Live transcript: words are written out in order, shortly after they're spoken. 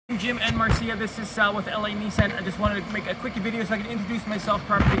Jim and Marcia, this is Sal with LA Nissan. I just wanted to make a quick video so I can introduce myself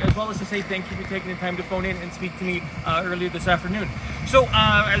properly, as well as to say thank you for taking the time to phone in and speak to me earlier this afternoon. So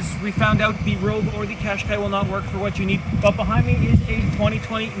as we found out, the Rogue or the Qashqai will not work for what you need, but behind me is a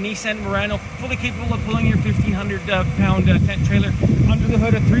 2020 Nissan Murano, fully capable of pulling your 1,500 pound tent trailer. Under the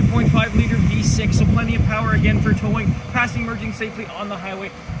hood, a 3.5 liter V6, so plenty of power again for towing, passing, merging safely on the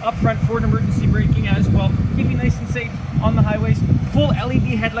highway. Up front, forward emergency braking as well, keep you nice and safe on the highways. Full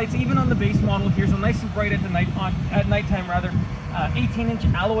LED headlights, even on the base model here, so nice and bright at nighttime rather. 18-inch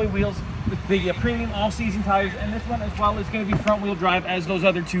alloy wheels with the premium all-season tires, and this one as well is going to be front-wheel drive, as those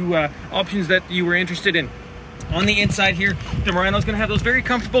other two options that you were interested in. On the inside here, the Murano is going to have those very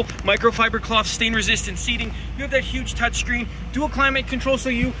comfortable microfiber cloth stain-resistant seating. You have that huge touchscreen, dual climate control, so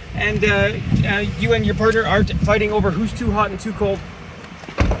you and your partner aren't fighting over who's too hot and too cold.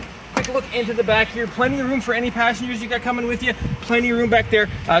 Quick look into the back here. Plenty of room for any passengers you got coming with you. Plenty of room back there.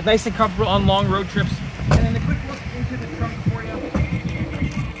 Nice and comfortable on long road trips. And then a quick look into the trunk for you.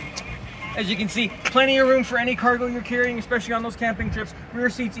 As you can see, plenty of room for any cargo you're carrying, especially on those camping trips. Rear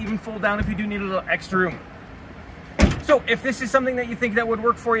seats even fold down if you do need a little extra room. So if this is something that you think that would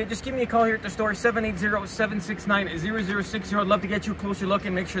work for you, just give me a call here at the store, 780-769-0060. I'd love to get you a closer look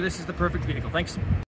and make sure this is the perfect vehicle. Thanks.